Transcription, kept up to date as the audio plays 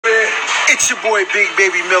It's your boy Big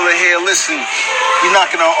Baby Miller here. Listen, we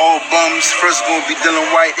knocking on all bums. First it's gonna be Dylan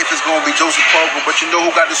White, if it's gonna be Joseph Pogba. But you know who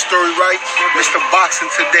got the story right? Mr. Boxing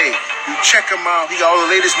Today. You check him out. He got all the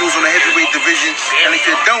latest news on the heavyweight division. And if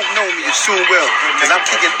you don't know me, you soon will, because I'm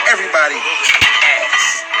kicking everybody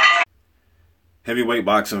ass. Heavyweight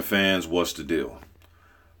boxing fans, what's the deal?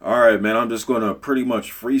 Alright, man, I'm just gonna pretty much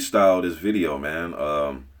freestyle this video,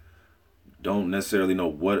 man. Don't necessarily know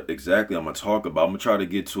what exactly I'm gonna talk about. I'm gonna try to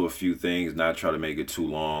get to a few things, not try to make it too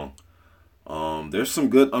long. There's some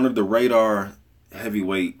good under the radar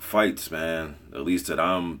heavyweight fights, man, at least that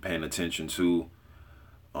I'm paying attention to.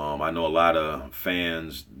 I know a lot of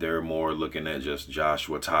fans, they're more looking at just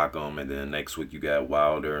Joshua Takham, and then next week you got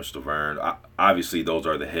Wilder and Stiverne. Obviously, those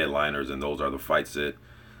are the headliners, and those are the fights that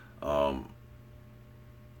are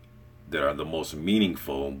the most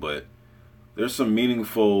meaningful. But there's some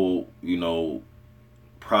meaningful,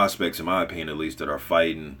 prospects, in my opinion at least, that are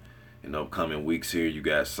fighting in the upcoming weeks here. You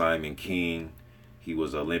got Simon King. He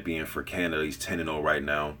was Olympian for Canada. He's 10-0 right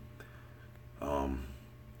now. Want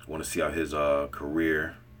to see how his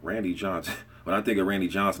career. Randy Johnson. When I think of Randy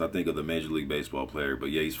Johnson, I think of the Major League Baseball player. But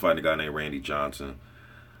yeah, he's fighting a guy named Randy Johnson.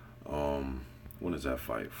 When is that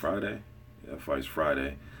fight? Friday? Yeah, that fight's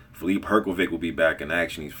Friday. Filip Hrgovic will be back in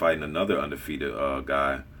action. He's fighting another undefeated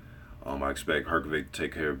guy. I expect Hrgovic to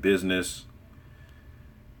take care of business.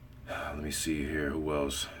 Let me see here. Who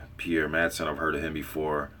else? Pierre Madsen. I've heard of him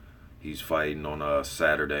before. He's fighting on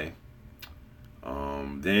Saturday.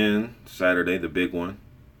 Then Saturday, the big one.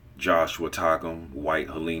 Joshua Takham, White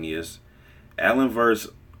Helenius. Allen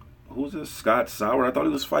versus, who's this? Scott Sauer. I thought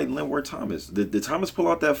he was fighting Linward Thomas. Did Thomas pull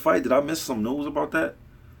out that fight? Did I miss some news about that?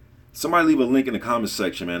 Somebody leave a link in the comments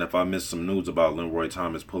section, man, if I missed some news about Linward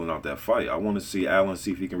Thomas pulling out that fight. I want to see Allen,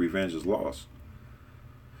 see if he can revenge his loss.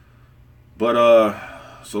 But,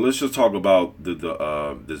 so let's just talk about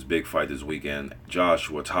this big fight this weekend.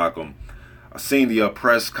 Joshua Takham. I seen the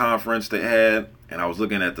press conference they had, and I was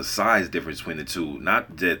looking at the size difference between the two.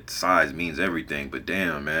 Not that size means everything, but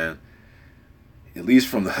damn, man. At least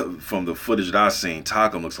from the footage that I seen,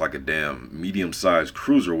 Takham looks like a damn medium-sized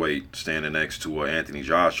cruiserweight standing next to Anthony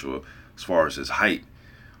Joshua as far as his height.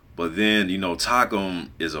 But then,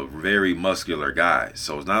 Takham is a very muscular guy.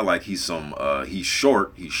 So it's not like he's he's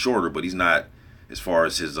shorter, but he's not, as far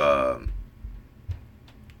as his,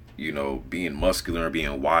 being muscular and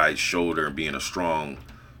being wide shoulder and being a strong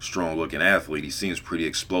looking athlete. He seems pretty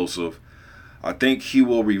explosive. I think he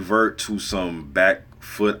will revert to some back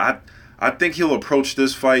foot. I think he'll approach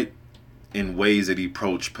this fight in ways that he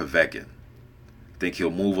approached Povetkin. I think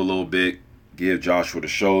he'll move a little bit, give Joshua the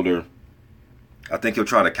shoulder. I think he'll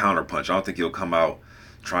try to counterpunch. I don't think he'll come out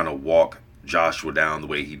trying to walk Joshua down the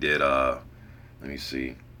way he did, let me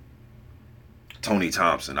see, Tony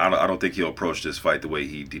Thompson. I don't think he'll approach this fight the way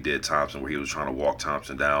he did Thompson, where he was trying to walk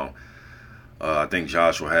Thompson down. I think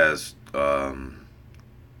Joshua has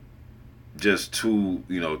just too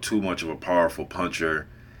much of a powerful puncher.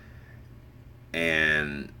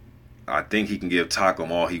 And I think he can give Takham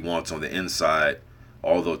all he wants on the inside.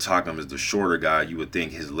 Although Takham is the shorter guy, you would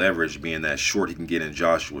think his leverage, being that short, he can get in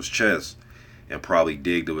Joshua's chest and probably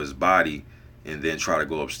dig to his body and then try to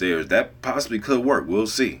go upstairs. That possibly could work. We'll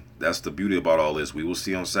see. That's the beauty about all this. We will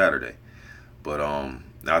see on Saturday. But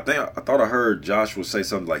now I thought I heard Joshua say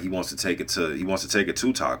something like he wants to take it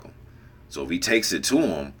to Takham. So if he takes it to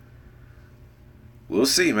him, we'll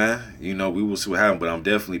see, man. We will see what happens, but I'm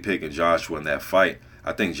definitely picking Joshua in that fight.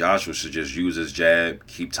 I think Joshua should just use his jab,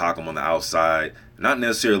 keep Takham on the outside, not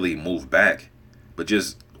necessarily move back, but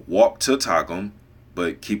just walk to Takham,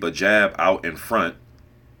 but keep a jab out in front,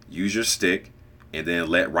 use your stick, and then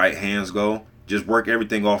let right hands go. Just work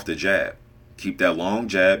everything off the jab. Keep that long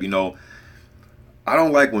jab. I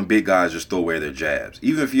don't like when big guys just throw away their jabs.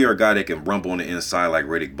 Even if you're a guy that can rumble on the inside like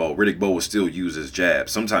Riddick Bowe. Riddick Bowe will still use his jab.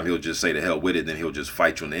 Sometimes he'll just say to hell with it, then he'll just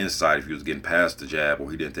fight you on the inside if he was getting past the jab,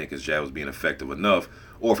 or he didn't think his jab was being effective enough,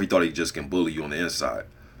 or if he thought he just can bully you on the inside.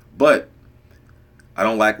 But I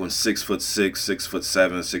don't like when 6'6", 6'7",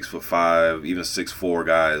 6'5", even 6'4"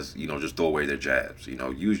 guys, just throw away their jabs.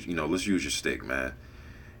 Let's use your stick, man.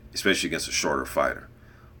 Especially against a shorter fighter.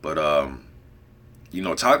 But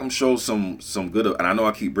Takham shows some good, and I know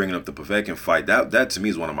I keep bringing up the Povetkin fight. That to me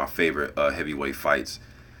is one of my favorite heavyweight fights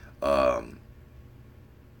in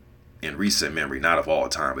recent memory, not of all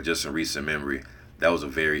time, but just in recent memory. That was a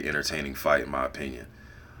very entertaining fight, in my opinion.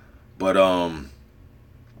 But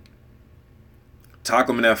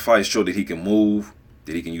Takham in that fight showed that he can move,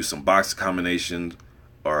 that he can use some boxing combinations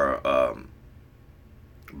or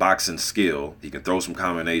boxing skill. He can throw some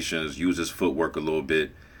combinations, use his footwork a little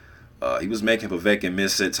bit. He was making Povetkin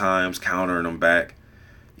miss at times, countering him back.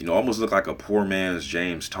 almost looked like a poor man's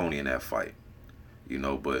James Toney in that fight.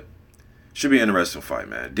 But should be an interesting fight,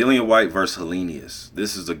 man. Dillian Whyte versus Helenius.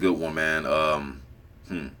 This is a good one, man.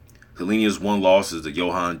 Helenius' one loss is to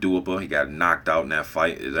Johann Duhaupas. He got knocked out in that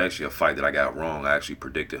fight. It's actually a fight that I got wrong. I actually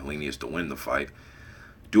predicted Helenius to win the fight.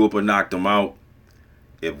 Duhaupas knocked him out.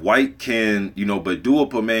 If Whyte can, but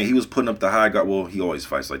Duhaupas, man, he was putting up the high guard. Well, he always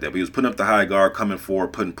fights like that. But he was putting up the high guard, coming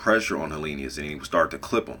forward, putting pressure on Helenius, and he would start to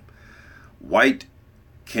clip him. Whyte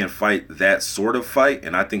can fight that sort of fight,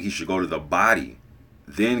 and I think he should go to the body,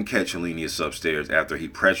 then catch Helenius upstairs after he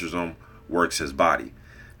pressures him, works his body.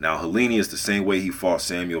 Now, Helenius, the same way he fought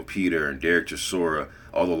Samuel Peter and Derek Chisora,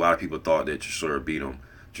 although a lot of people thought that Chisora beat him,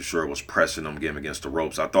 Chisora was pressing him, getting him against the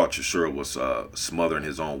ropes. I thought Chisora was smothering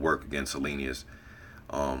his own work against Helenius.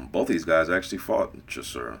 Both these guys actually fought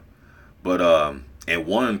Chisora. But, and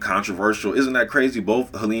one controversial, isn't that crazy?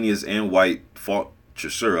 Both Helenius and Whyte fought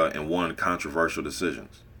Chisora and won controversial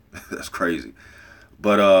decisions. That's crazy.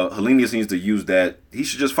 But Helenius needs to use that. He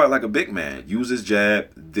should just fight like a big man. Use his jab,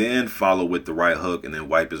 then follow with the right hook, and then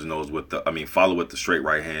wipe his nose with follow with the straight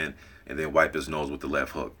right hand, and then wipe his nose with the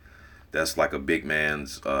left hook. That's like a big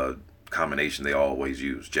man's combination they always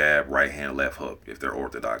use. Jab, right hand, left hook, if they're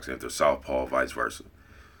orthodox. If they're southpaw, vice versa.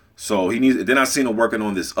 So he needs. Then I seen him working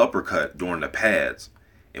on this uppercut during the pads.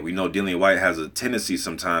 And we know Dillian Whyte has a tendency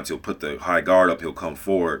sometimes he'll put the high guard up, he'll come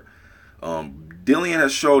forward. Dillian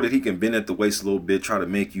has showed that he can bend at the waist a little bit, try to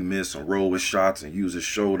make you miss and roll with shots and use his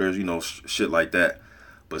shoulders, shit like that.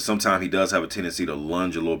 But sometimes he does have a tendency to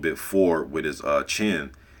lunge a little bit forward with his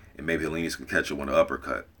chin, and maybe Helenius can catch it with an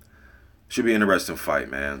uppercut. Should be an interesting fight,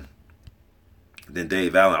 man. Then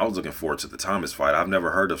Dave Allen, I was looking forward to the Thomas fight. I've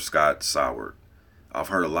never heard of Scott Soward. I've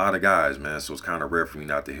heard a lot of guys, man, so it's kind of rare for me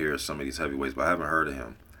not to hear some of these heavyweights, but I haven't heard of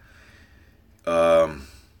him.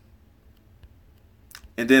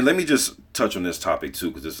 And then let me just touch on this topic, too,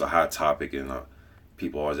 because it's a hot topic, and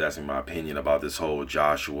people always asking my opinion about this whole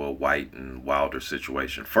Joshua, Whyte, and Wilder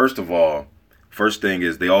situation. First of all, first thing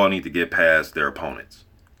is they all need to get past their opponents.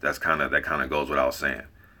 That kind of goes without saying.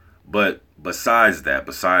 But besides that,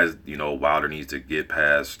 Wilder needs to get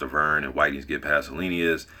past Stavern, and Whyte needs to get past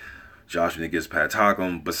Helenius, Joshua gets past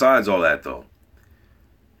Takam. Besides all that, though,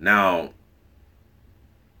 now,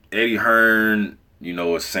 Eddie Hearn,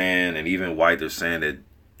 is saying, and even Whyte, they're saying that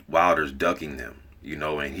Wilder's ducking them,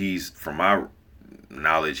 and he's, from my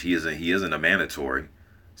knowledge, he isn't a mandatory.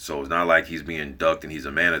 So it's not like he's being ducked and he's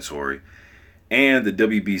a mandatory. And the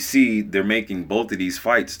WBC, they're making both of these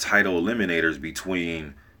fights title eliminators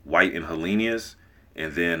between Whyte and Helenius,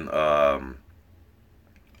 and then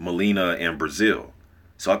Molina and Brazil.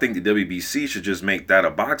 So I think the WBC should just make that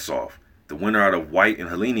a box off. The winner out of Whyte and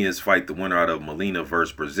Helenius fight the winner out of Molina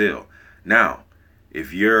versus Brazil. Now,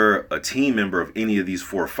 if you're a team member of any of these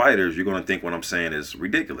four fighters, you're going to think what I'm saying is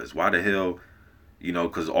ridiculous. Why the hell,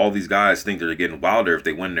 because all these guys think they're getting Wilder if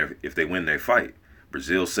they win their fight.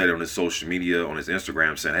 Brazil said it on his social media, on his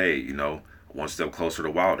Instagram, saying, hey, one step closer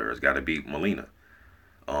to Wilder. It's got to beat Molina.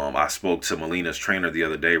 I spoke to Molina's trainer the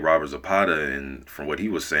other day, Robert Zapata, and from what he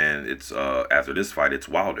was saying, it's after this fight, it's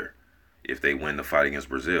Wilder if they win the fight against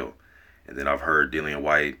Brazil. And then I've heard Dillian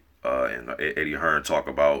Whyte and Eddie Hearn talk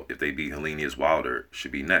about if they beat Helenius, Wilder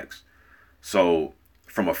should be next. So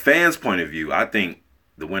from a fan's point of view, I think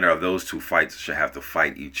the winner of those two fights should have to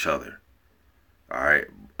fight each other. All right.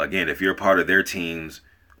 Again, if you're a part of their teams,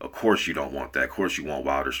 of course you don't want that. Of course you want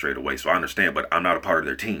Wilder straight away. So I understand, but I'm not a part of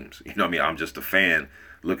their teams. You know what I mean? I'm just a fan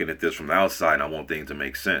looking at this from the outside, and I want things to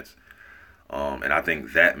make sense. And I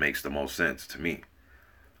think that makes the most sense to me.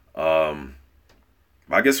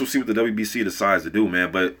 I guess we'll see what the WBC decides to do,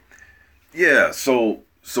 man. But yeah, so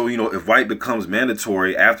if Whyte becomes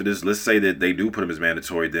mandatory after this, let's say that they do put him as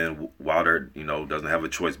mandatory, then Wilder, doesn't have a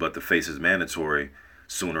choice but to face his mandatory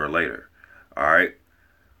sooner or later. All right.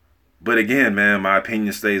 But again, man, my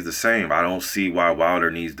opinion stays the same. I don't see why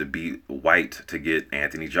Wilder needs to beat Whyte to get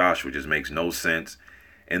Anthony Joshua. It just makes no sense.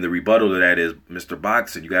 And the rebuttal to that is, Mr.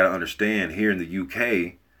 Boxing, you got to understand, here in the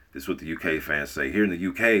UK, this is what the UK fans say, here in the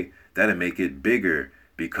UK, that'll make it bigger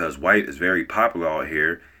because Whyte is very popular out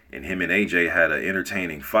here, and him and AJ had an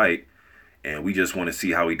entertaining fight, and we just want to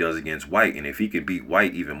see how he does against Whyte. And if he can beat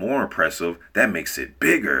Whyte even more impressive, that makes it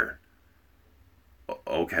bigger.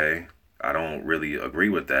 Okay, I don't really agree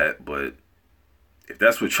with that, but if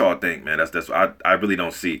that's what y'all think, man, that's I really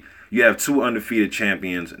don't see. You have two undefeated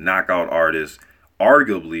champions, knockout artists,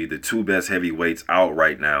 arguably the two best heavyweights out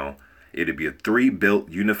right now. It'd be a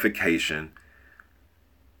 3-belt unification.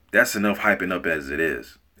 That's enough hyping up as it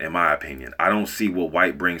is, in my opinion. I don't see what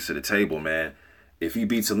Whyte brings to the table, man. If he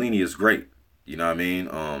beats Helenius, great. You know what I mean?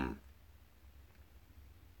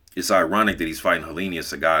 it's ironic that he's fighting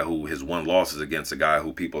Helenius, a guy who his one loss is against a guy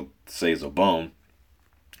who people say is a bum,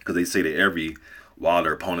 because they say that every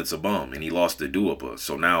Wilder opponent's a bum, and he lost to Duhaupas.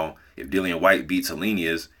 So now, if Dillian Whyte beats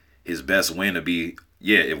Helenius, his best win to be,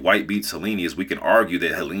 if Whyte beats Helenius, we can argue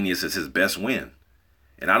that Helenius is his best win.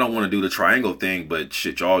 And I don't want to do the triangle thing, but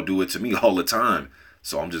shit, y'all do it to me all the time.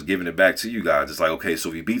 So I'm just giving it back to you guys. It's like, okay, so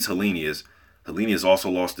if he beats Helenius, Helenius also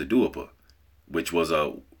lost to Duhaupas, which was,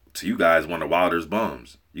 to you guys, one of Wilder's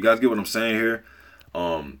bums. You guys get what I'm saying here?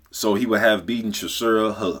 So he would have beaten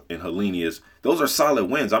Chisora and Helenius. Those are solid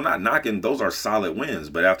wins. I'm not knocking. Those are solid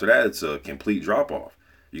wins. But after that, it's a complete drop-off.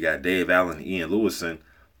 You got Dave Allen, Ian Lewison,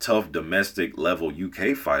 tough domestic level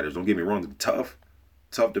UK fighters. Don't get me wrong, tough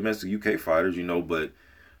domestic UK fighters, but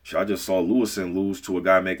I just saw Lewison lose to a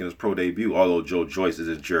guy making his pro debut. Although Joe Joyce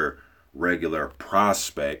isn't your regular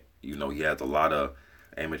prospect, he has a lot of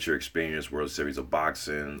amateur experience, World Series of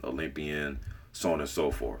Boxing, Olympian, so on and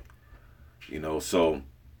so forth. So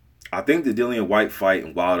I think the Dillian Whyte fight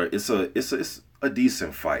and Wilder, it's a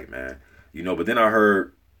decent fight, man. But then I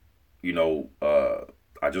heard,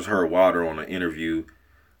 I just heard Wilder on an interview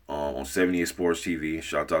on 78 Sports TV.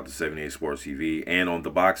 Shout out to 78 Sports TV, and on The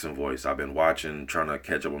Boxing Voice. I've been watching, trying to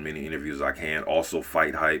catch up on many interviews as I can. Also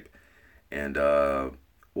Fight Hype, and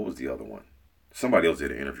what was the other one? Somebody else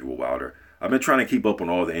did an interview with Wilder. I've been trying to keep up on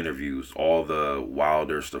all the interviews, all the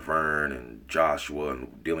Wilder, Stavern, and Joshua,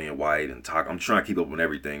 and Dillian Whyte, and Talk. I'm trying to keep up on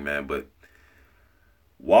everything, man. But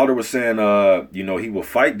Wilder was saying, he will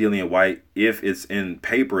fight Dillian Whyte if it's in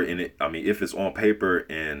paper, if it's on paper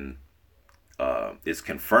and it's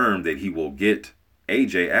confirmed that he will get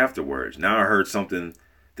AJ afterwards. Now I heard something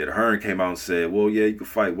that Hearn came out and said, well, yeah, you can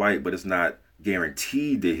fight Whyte, but it's not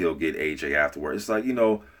guaranteed that he'll get AJ afterwards. It's like,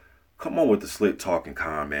 come on with the slick talking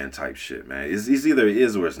con man type shit, man. It's either it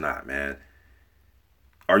is or it's not, man.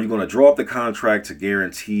 Are you going to draw up the contract to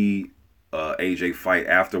guarantee AJ fight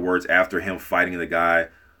afterwards, after him fighting the guy?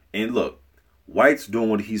 And look, Whyte's doing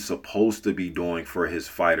what he's supposed to be doing for his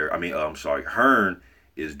fighter. Hearn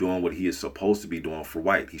is doing what he is supposed to be doing for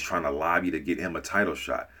Whyte. He's trying to lobby to get him a title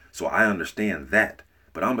shot. So I understand that.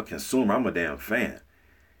 But I'm a consumer. I'm a damn fan.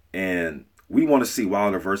 And we want to see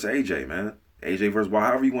Wilder versus AJ, man. AJ versus Wilder,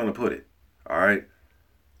 however you want to put it. All right?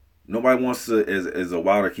 Nobody wants to, as a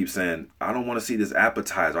Wilder keeps saying, I don't want to see this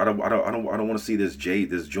appetizer. I don't want to see this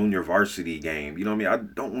junior varsity game. You know what I mean?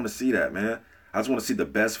 I don't want to see that, man. I just want to see the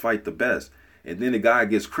best fight the best. And then the guy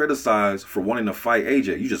gets criticized for wanting to fight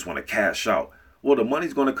AJ. You just want to cash out. Well, the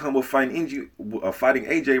money's going to come with fighting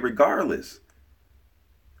AJ regardless.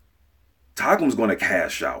 Takum's going to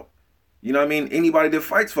cash out. You know what I mean? Anybody that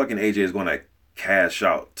fights fucking AJ is going to cash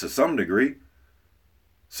out to some degree.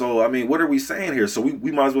 So, what are we saying here? So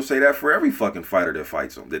we might as well say that for every fucking fighter that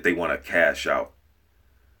fights them, that they want to cash out.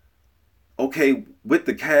 Okay, with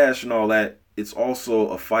the cash and all that, it's also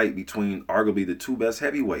a fight between arguably the two best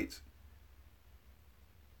heavyweights.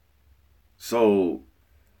 So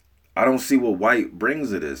I don't see what Whyte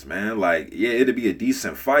brings to this, man. Like, yeah, it'd be a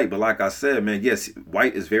decent fight, but like I said, man, yes,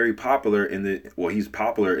 Whyte is very popular he's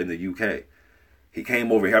popular in the UK. He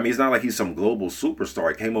came over here. It's not like he's some global superstar.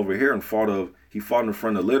 He came over here and fought in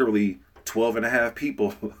front of literally 12 and a half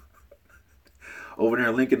people over there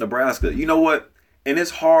in Lincoln, Nebraska. You know what? And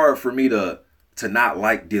it's hard for me to not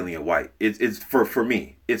like Dillian Whyte. It's for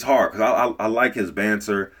me. It's hard because I like his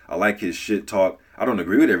banter. I like his shit talk. I don't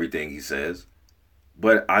agree with everything he says,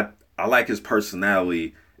 but I like his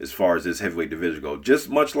personality as far as this heavyweight division goes. Just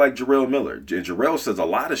much like Jarrell Miller. And Jarrell says a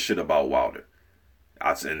lot of shit about Wilder.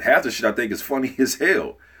 And half the shit I think is funny as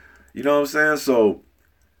hell. You know what I'm saying? So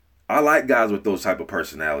I like guys with those type of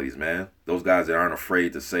personalities, man. Those guys that aren't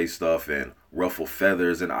afraid to say stuff and ruffle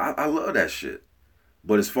feathers. And I love that shit.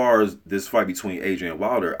 But as far as this fight between AJ and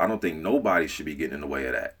Wilder, I don't think nobody should be getting in the way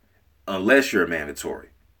of that. Unless you're a mandatory.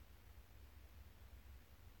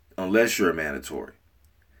 And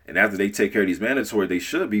after they take care of these mandatory, they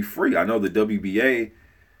should be free. I know the WBA,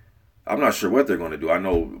 I'm not sure what they're going to do. I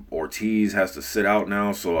know Ortiz has to sit out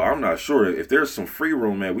now, so I'm not sure. If there's some free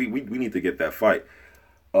room, man, we need to get that fight.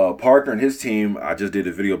 Parker and his team, I just did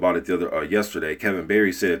a video about it yesterday. Kevin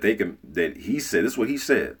Berry said this is what he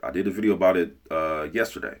said. I did a video about it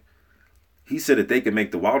yesterday. He said that they could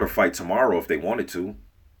make the Wilder fight tomorrow if they wanted to.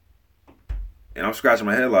 And I'm scratching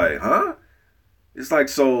my head like, huh? It's like,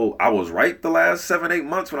 so I was right the last 7-8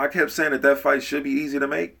 months when I kept saying that fight should be easy to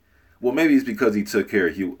make? Well, maybe it's because he took care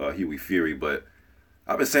of Huey Fury, but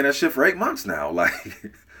I've been saying that shit for 8 months now. Like,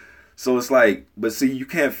 so it's like, but see, you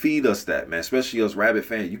can't feed us that, man. Especially us Rabbit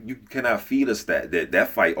fans. You cannot feed us that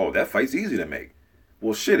fight. Oh, that fight's easy to make.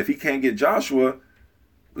 Well, shit, if he can't get Joshua,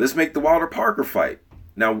 let's make the Wilder Parker fight.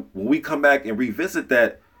 Now, when we come back and revisit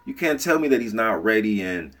that, You can't tell me that he's not ready.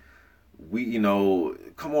 And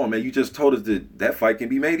come on, man. You just told us that fight can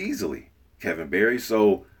be made easily, Kevin Berry.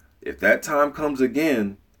 So if that time comes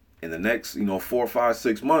again in the next, 4, 5,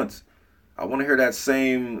 6 months, I want to hear that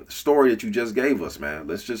same story that you just gave us, man.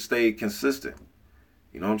 Let's just stay consistent.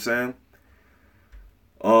 You know what I'm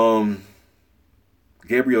saying?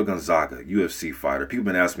 Gabriel Gonzaga, UFC fighter. People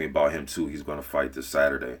been asking me about him too. He's going to fight this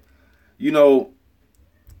Saturday.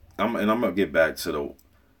 I'm going to get back to the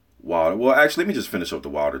Wilder. Well, actually, let me just finish up the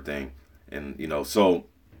Wilder thing. And, so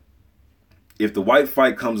if the White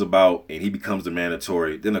fight comes about and he becomes the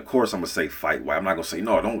mandatory, then of course I'm going to say fight White. I'm not going to say,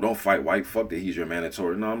 no, don't fight White. Fuck that, he's your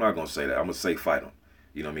mandatory. No, I'm not going to say that. I'm going to say fight him.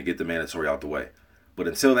 Get the mandatory out the way. But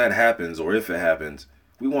until that happens, or if it happens,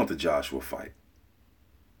 we want the Joshua fight.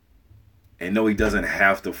 And no, he doesn't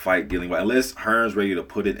have to fight Dillian Whyte unless Hearn's ready to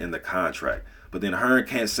put it in the contract. But then Hearn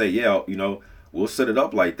can't say, yeah, we'll set it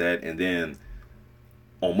up like that. And then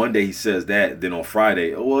on Monday he says that. Then on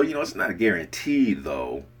Friday, well, it's not guaranteed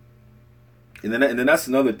though. And then that's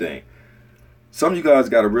another thing. Some of you guys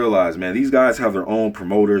got to realize, man, these guys have their own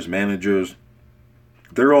promoters, managers,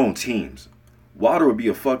 their own teams. Wilder would be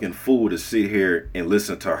a fucking fool to sit here and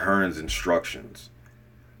listen to Hearn's instructions.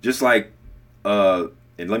 Just like,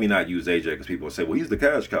 and let me not use AJ because people will say, well, he's the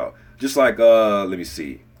cash cow. Just like, let me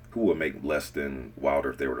see, who would make less than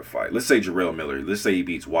Wilder if they were to fight? Let's say Jarrell Miller. Let's say he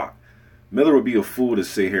beats Watt. Miller would be a fool to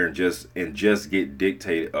sit here and just get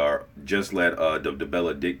dictated, or just let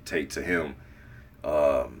DeBella dictate to him,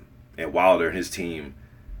 and Wilder and his team.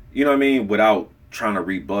 You know what I mean? Without trying to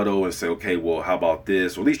rebuttal and say, okay, well, how about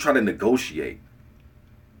this? Or at least try to negotiate.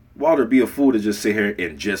 Wilder would be a fool to just sit here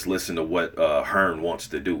and just listen to what Hearn wants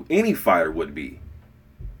to do. Any fighter would be.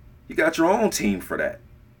 You got your own team for that.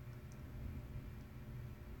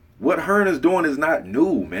 What Hearn is doing is not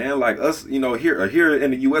new, man. Like us, here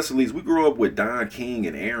in the U.S. at least, we grew up with Don King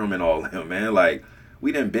and Arum and all of them, man. Like,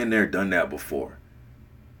 we done been there, done that before.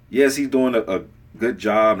 Yes, he's doing a good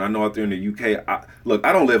job, and I know out there in the U.K., I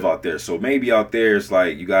don't live out there, so maybe out there it's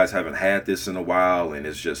like you guys haven't had this in a while, and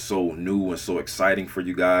it's just so new and so exciting for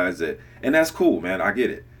you guys, and that's cool, man. I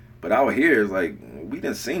get it. But out here, it's like, we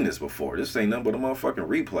done seen this before. This ain't nothing but a motherfucking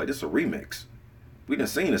replay. This is a remix. We done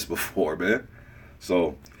seen this before, man.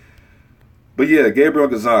 So, but yeah, Gabriel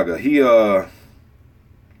Gonzaga, he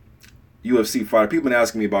UFC fighter. People been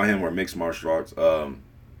asking me about him or mixed martial arts.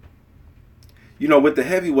 With the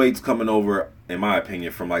heavyweights coming over, in my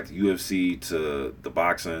opinion, from like the UFC to the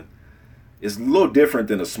boxing, it's a little different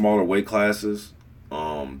than the smaller weight classes.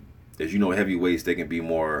 As you know, heavyweights, they can be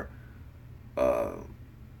more,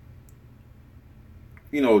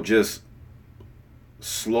 just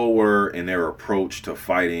slower in their approach to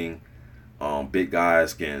fighting. Big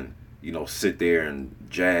guys can, sit there and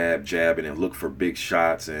jab, and then look for big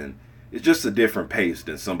shots. And it's just a different pace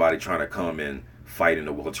than somebody trying to come and fight in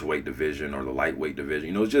the welterweight division or the lightweight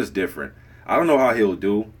division. It's just different. I don't know how he'll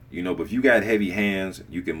do, but if you got heavy hands,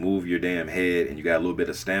 you can move your damn head, and you got a little bit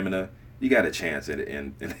of stamina, you got a chance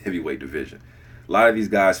in the heavyweight division. A lot of these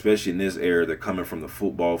guys, especially in this era, they're coming from the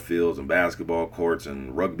football fields and basketball courts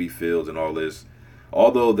and rugby fields and all this.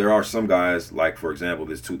 Although there are some guys, like, for example,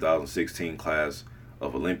 this 2016 class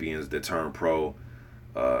of Olympians that turned pro,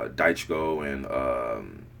 Daichko and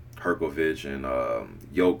Herkovich and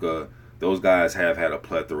Yoka, those guys have had a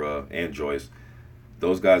plethora, and Joyce,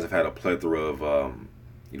 those guys have had a plethora of,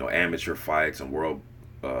 amateur fights and world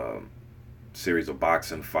series of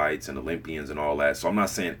boxing fights and Olympians and all that. So I'm not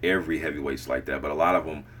saying every heavyweight's like that, but a lot of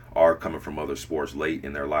them are coming from other sports late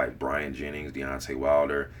in their life. Brian Jennings, Deontay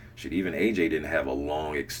Wilder. Shit, even AJ didn't have a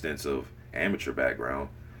long, extensive amateur background.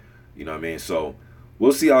 You know what I mean? So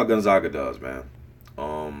we'll see how Gonzaga does, man.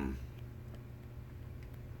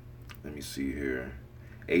 Let me see here.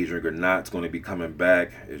 Adrian Granat's going to be coming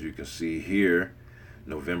back, as you can see here,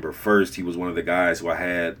 November 1st. He was one of the guys who I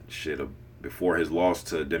had, before his loss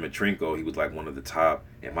to Dimitrenko. He was like one of the top,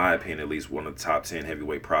 in my opinion, at least one of the top 10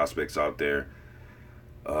 heavyweight prospects out there.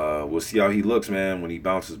 We'll see how he looks, man, when he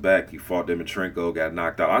bounces back. He fought Dimitrenko, got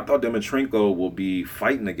knocked out. I thought Dimitrenko will be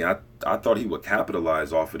fighting again. I thought he would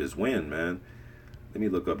capitalize off of his win, man. Let me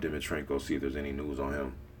look up Dimitrenko, see if there's any news on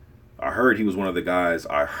him. I heard he was one of the guys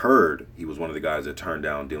that turned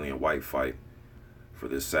down Dillian Whyte fight for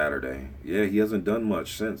this Saturday. Yeah, he hasn't done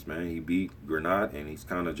much since, man. He beat Granat, and he's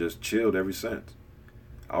kind of just chilled ever since.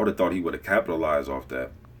 I would have thought he would have capitalized off that.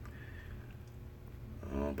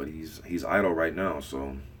 But he's idle right now,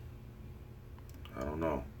 so I don't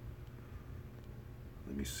know.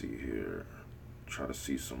 Let me see here. Try to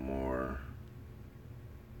see some more.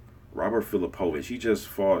 Robert Filipovich, he just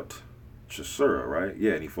fought Chisora, right?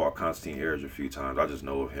 Yeah, and he fought Konstantin Eric a few times. I just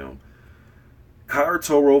know of him.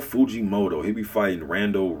 Karatoro Fujimoto, he'll be fighting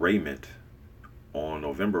Randall Raymond on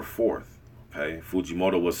November 4th. Okay,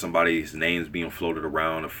 Fujimoto was somebody's names being floated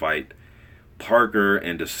around to fight Parker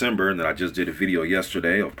in December, and then I just did a video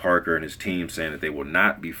yesterday of Parker and his team saying that they will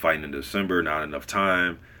not be fighting in December, not enough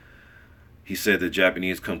time. He said the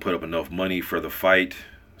Japanese couldn't put up enough money for the fight,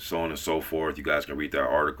 so on and so forth. You guys can read that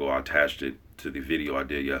article. I attached it to the video I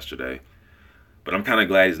did yesterday. But I'm kind of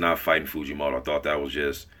glad he's not fighting Fujimoto. I thought that was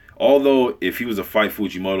just, although if he was to fight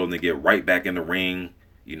Fujimoto and then get right back in the ring,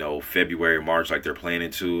 you know, February, March, like they're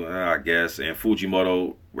planning to, I guess. And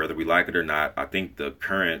Fujimoto, whether we like it or not, I think the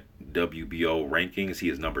current WBO rankings, he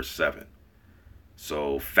is number 7.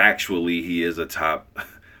 So factually, he is a top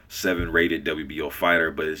 7 rated WBO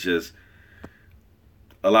fighter, but it's just,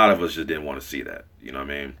 a lot of us just didn't want to see that. You know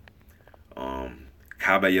what I mean?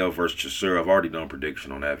 Kabayel versus Chisora, I've already done a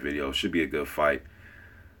prediction on that video. Should be a good fight.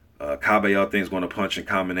 Kabayel thinks going to punch in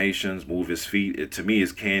combinations, move his feet. To me,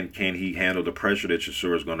 is can he handle the pressure that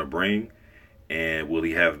Chisora is going to bring? And will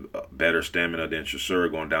he have better stamina than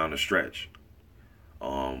Chisora going down the stretch?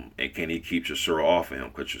 And can he keep Chisora off of him?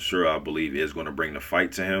 Because Chisora, I believe, is going to bring the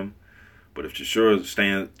fight to him. But if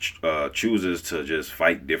Chisora chooses to just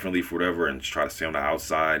fight differently for whatever and try to stay on the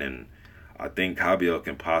outside, and I think Kabayel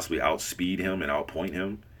can possibly outspeed him and outpoint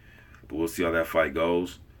him. But we'll see how that fight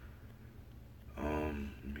goes.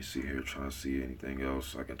 Let me see here, trying to see anything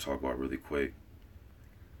else I can talk about really quick.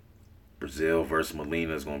 Brazil versus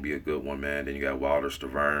Molina is going to be a good one, man. Then you got Wilder,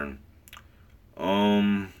 Stavern.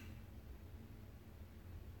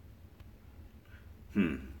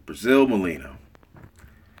 Brazil, Molina.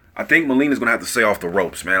 I think Molina's going to have to stay off the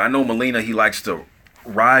ropes, man. I know Molina, he likes to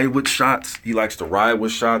ride with shots. He likes to ride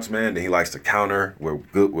with shots, man. Then he likes to counter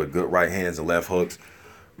with good right hands and left hooks.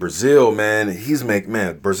 Brazil, man,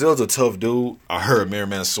 Brazil's a tough dude. I heard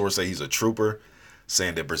Merriman source say he's a trooper,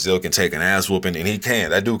 saying that Brazil can take an ass whooping, and he can.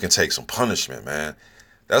 That dude can take some punishment, man.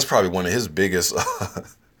 That's probably one of his biggest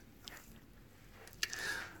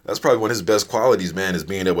that's probably one of his best qualities, man, is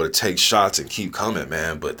being able to take shots and keep coming,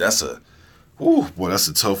 man. But that's a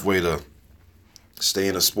tough way to stay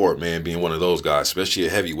in the sport, man, being one of those guys, especially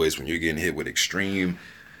at heavyweights when you're getting hit with extreme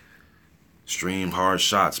hard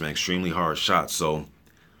shots, man, extremely hard shots. So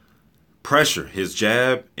pressure, his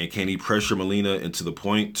jab, and can he pressure Molina into the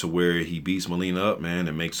point to where he beats Molina up, man,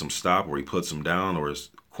 and makes him stop, or he puts him down, or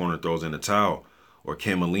his corner throws in the towel? Or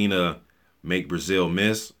can Molina make Brazil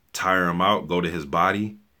miss, tire him out, go to his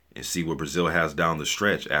body, and see what Brazil has down the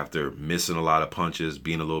stretch after missing a lot of punches,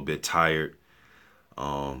 being a little bit tired?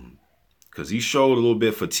 Because he showed a little bit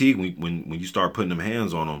of fatigue when you start putting them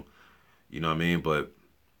hands on him. You know what I mean? But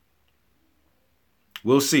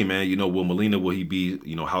we'll see, man. You know, will he be,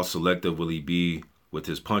 you know, how selective will he be with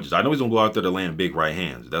his punches? I know he's going to go out there to land big right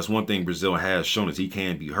hands. That's one thing Brazil has shown, is he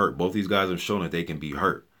can be hurt. Both these guys have shown that they can be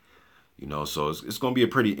hurt. You know, so it's going to be a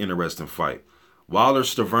pretty interesting fight. Wilder,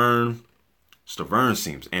 Stavern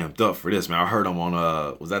seems amped up for this, man. I heard him on,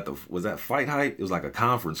 was that Fight Hype? It was like a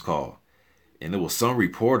conference call. And there was some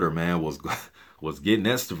reporter, man, was getting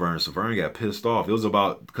at Stavern. Stavern got pissed off. It was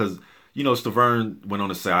about, because, you know, Stavern went on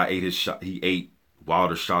to say, I ate his shot. He ate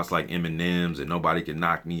Wilder shots like M&Ms, and nobody can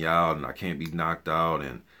knock me out, and I can't be knocked out,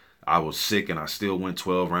 and I was sick, and I still went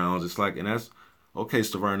 12 rounds. It's like, and that's, okay,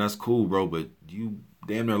 Stavern, that's cool, bro, but you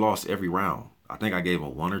damn near lost every round. I think I gave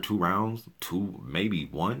him 1 or 2 rounds. 2, maybe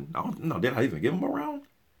 1. I don't know. Did I even give him a round?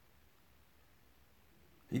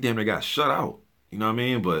 He damn near got shut out. You know what I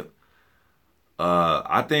mean? But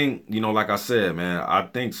I think, you know, like I said, man, I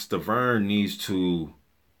think Stavern needs to,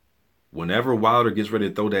 whenever Wilder gets ready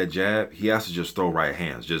to throw that jab, he has to just throw right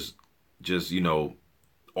hands. Just you know,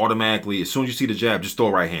 automatically, as soon as you see the jab, just throw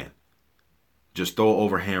right hand. Just throw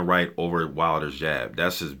overhand right over Wilder's jab.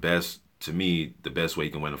 That's his best, to me, the best way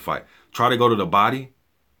he can win a fight. Try to go to the body,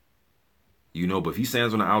 you know, but if he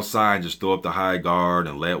stands on the outside and just throw up the high guard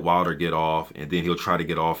and let Wilder get off, and then he'll try to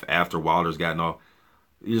get off after Wilder's gotten off,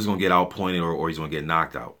 he's just going to get outpointed, or he's going to get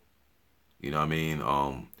knocked out. You know what I mean?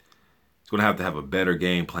 He's going to have a better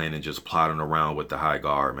game plan than just plotting around with the high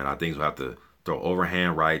guard, man. I think he's going to have to throw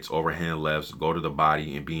overhand rights, overhand lefts, go to the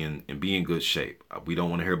body, and be in good shape. We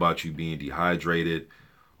don't want to hear about you being dehydrated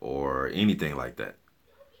or anything like that.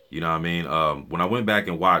 You know what I mean? When I went back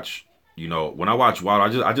and watched, you know, when I watch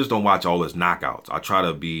Wilder, I just don't watch all his knockouts. I try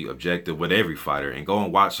to be objective with every fighter and go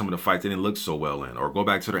and watch some of the fights they didn't look so well in, or go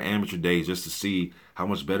back to their amateur days just to see how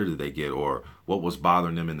much better did they get, or what was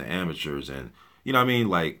bothering them in the amateurs. And, you know what I mean?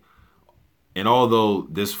 Like, and although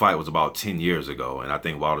this fight was about 10 years ago, and I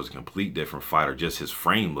think Wilder's a complete different fighter, just his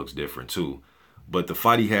frame looks different too. But the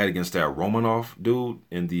fight he had against that Romanov dude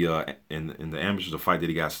in the amateurs, the fight that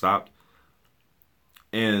he got stopped,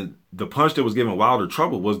 And the punch that was giving Wilder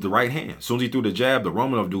trouble was the right hand. As soon as he threw the jab, the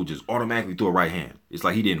Romanov dude just automatically threw a right hand. It's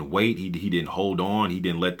like he didn't wait. He didn't hold on. He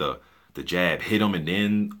didn't let the jab hit him and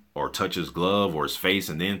then, or touch his glove or his face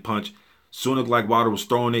and then punch. Soon as like Wilder was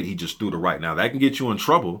throwing it, he just threw the right. Now that can get you in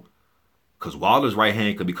trouble because Wilder's right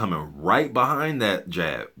hand could be coming right behind that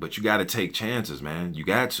jab. But you got to take chances, man. You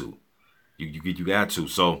got to. You got to.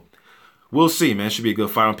 So we'll see, man. Should be a good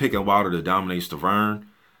fight. I'm picking Wilder to dominate Stavern.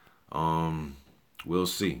 We'll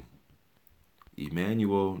see.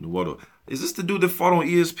 Emmanuel Nuoto. Is this the dude that fought on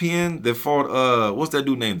ESPN? That fought, what's that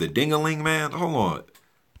dude named? The Dingaling Man? Hold on.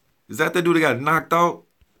 Is that the dude that got knocked out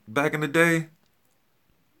back in the day?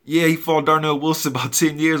 Yeah, he fought Darnell Wilson about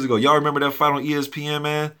 10 years ago. Y'all remember that fight on ESPN,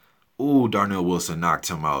 man? Ooh, Darnell Wilson knocked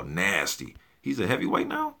him out nasty. He's a heavyweight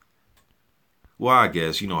now? Well, I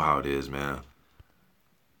guess, you know how it is, man.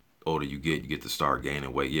 Older you get to start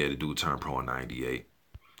gaining weight. Yeah, the dude turned pro in 98.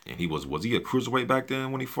 And he was he a cruiserweight back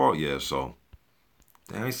then when he fought? Yeah, so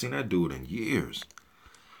I ain't seen that dude in years.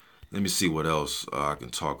 Let me see what else I can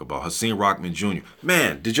talk about. Hasim Rahman Jr.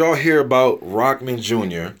 Man, did y'all hear about Rahman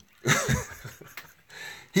Jr.?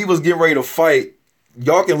 He was getting ready to fight.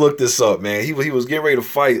 Y'all can look this up, man. He was getting ready to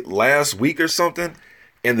fight last week or something,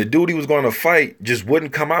 and the dude he was going to fight just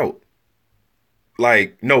wouldn't come out.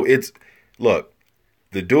 Like, no, look,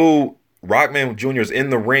 the dude, Rahman Jr. is in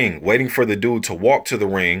the ring waiting for the dude to walk to the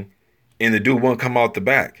ring, and the dude won't come out the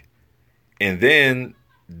back. And then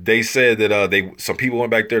they said that some people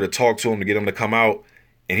went back there to talk to him to get him to come out,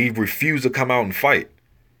 and he refused to come out and fight.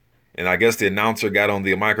 And I guess the announcer got on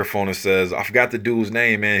the microphone and says, I forgot the dude's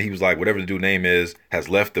name, man. He was like, whatever the dude's name is, has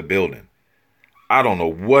left the building. I don't know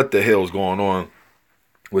what the hell's going on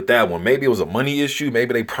with that one. Maybe it was a money issue.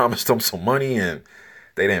 Maybe they promised him some money and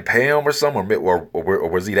they didn't pay him or something. Or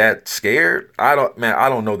was he that scared? I don't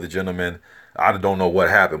know the gentleman. I don't know what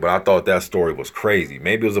happened, but I thought that story was crazy.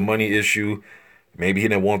 Maybe it was a money issue. Maybe he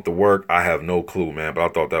didn't want the work. I have no clue, man, but I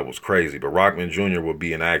thought that was crazy. But Rahman Jr. will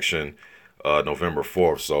be in action November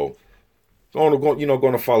 4th. So, going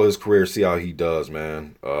to follow his career, see how he does,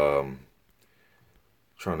 man. Trying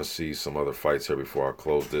to see some other fights here before I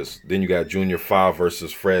close this. Then you got Junior 5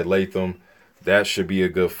 versus Fred Latham. That should be a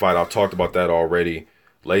good fight. I talked about that already.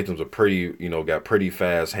 Latham's got pretty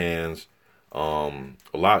fast hands. A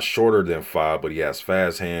lot shorter than 5, but he has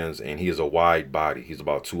fast hands, and he is a wide body. He's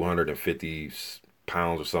about 250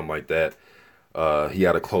 pounds or something like that. He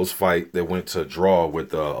had a close fight that went to draw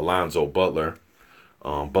with Alonzo Butler.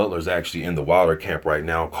 Butler's actually in the Wilder camp right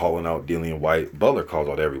now, calling out Dillian White. Butler calls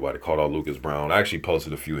out everybody. Called out Lucas Brown. I actually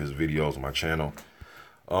posted a few of his videos on my channel.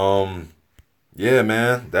 Yeah,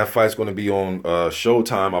 man, that fight's going to be on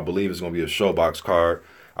Showtime. I believe it's going to be a ShowBox card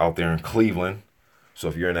out there in Cleveland. So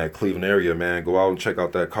if you're in that Cleveland area, man, go out and check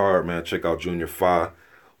out that card, man. Check out Junior 5,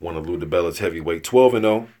 one of Lou DiBella's heavyweight,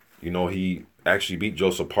 12-0. You know, he actually beat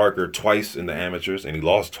Joseph Parker twice in the amateurs, and he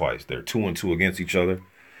lost twice. They're 2-2 against each other.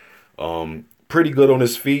 Pretty good on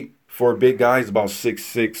his feet for a big guy. He's about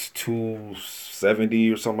 6'6", 270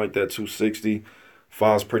 or something like that, 260.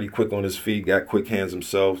 Files pretty quick on his feet, got quick hands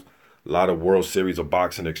himself. A lot of World Series of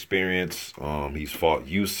boxing experience. He's fought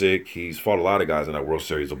Usyk. He's fought a lot of guys in that World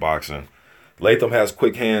Series of boxing. Latham has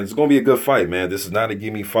quick hands. It's going to be a good fight, man. This is not a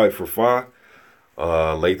gimme fight for Fa.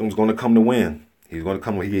 Latham's going to come to win. He's going to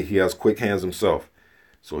come. He has quick hands himself.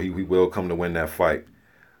 So he will come to win that fight.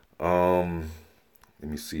 Let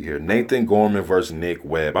me see here. Nathan Gorman versus Nick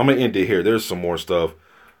Webb. I'm going to end it here. There's some more stuff.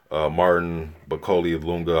 Martin Bakoli of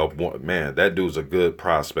Lunga. Man, that dude's a good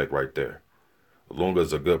prospect right there.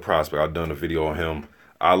 Lunga's a good prospect. I've done a video on him.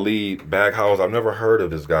 Ali Baghouse. I've never heard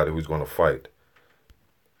of this guy who's going to fight.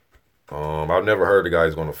 I've never heard the guy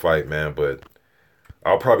who's going to fight, man, but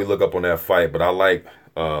I'll probably look up on that fight. But I like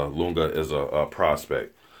Lunga as a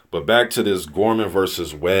prospect. But back to this Gorman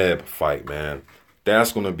versus Webb fight, man.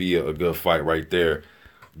 That's going to be a good fight right there.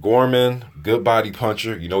 Gorman, good body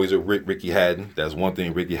puncher. You know he's a Ricky Hatton. That's one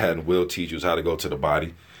thing Ricky Hatton will teach you is how to go to the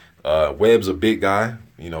body. Webb's a big guy,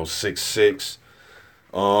 6'6".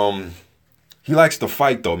 He likes to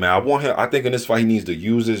fight, though, man. I think in this fight he needs to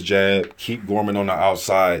use his jab, keep Gorman on the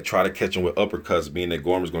outside, try to catch him with uppercuts, being that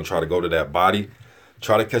Gorman's going to try to go to that body.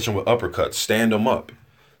 Try to catch him with uppercuts, stand him up.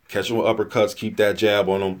 Catch him with uppercuts, keep that jab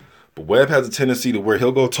on him. But Webb has a tendency to where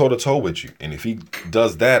he'll go toe-to-toe with you. And if he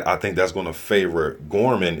does that, I think that's going to favor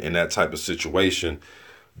Gorman in that type of situation.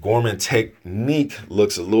 Gorman technique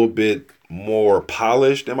looks a little bit more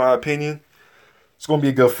polished, in my opinion. It's going to be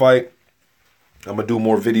a good fight. I'm going to do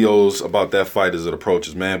more videos about that fight as it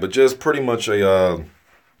approaches, man. But just pretty much a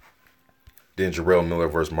then Jarrell Miller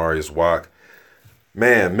versus Marius Wack.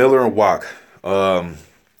 Man, Miller and Wack.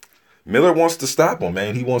 Miller wants to stop him,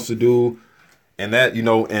 man. He wants to do And that, you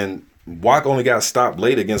know, and Wak only got stopped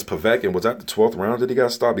late against Povetkin. Was that the 12th round that he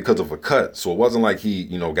got stopped? Because of a cut. So it wasn't like he,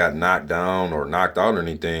 you know, got knocked down or knocked out or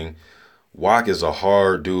anything. Wak is a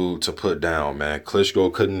hard dude to put down, man.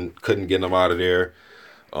 Klitschko couldn't get him out of there.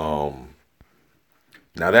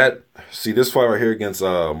 Now this fight right here against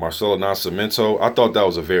Marcelo Nascimento, I thought that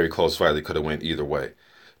was a very close fight. They could have went either way.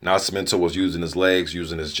 Nascimento was using his legs,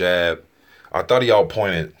 using his jab. I thought he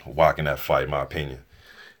outpointed Wak in that fight, in my opinion.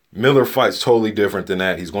 Miller fight's totally different than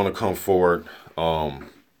that. He's going to come forward.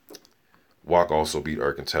 Wak also beat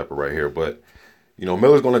Erkentepper right here. But, you know,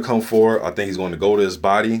 Miller's going to come forward. I think he's going to go to his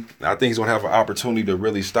body. I think he's going to have an opportunity to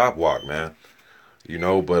really stop Wak, man. You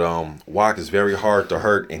know, but Wak is very hard to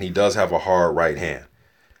hurt, and he does have a hard right hand.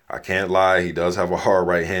 I can't lie. He does have a hard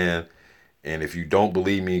right hand. And if you don't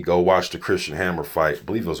believe me, go watch the Christian Hammer fight. I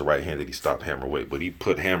believe it was a right hand that he stopped Hammer with, but he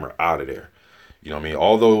put Hammer out of there. You know what I mean?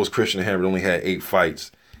 Although it was Christian Hammer, only had 8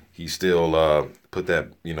 fights, he still put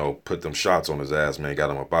them shots on his ass, man. Got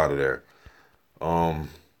him up out of there.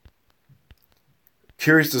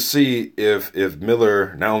 Curious to see if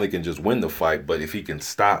Miller not only can just win the fight, but if he can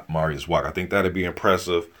stop Mariusz Wak. I think that'd be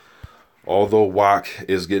impressive. Although Wak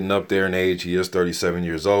is getting up there in age, he is 37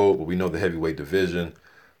 years old, but we know the heavyweight division.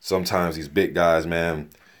 Sometimes these big guys, man,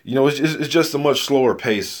 you know, it's just a much slower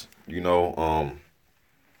pace, you know.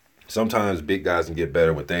 Sometimes big guys can get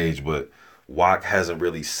better with age, but Wak hasn't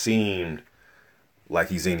really seemed like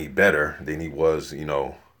he's any better than he was, you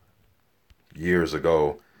know, years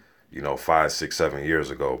ago, you know, 5, 6, 7 years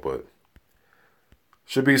ago. But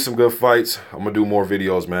should be some good fights. I'm going to do more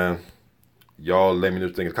videos, man. Y'all let me know what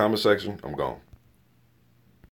you think in the comment section. I'm gone.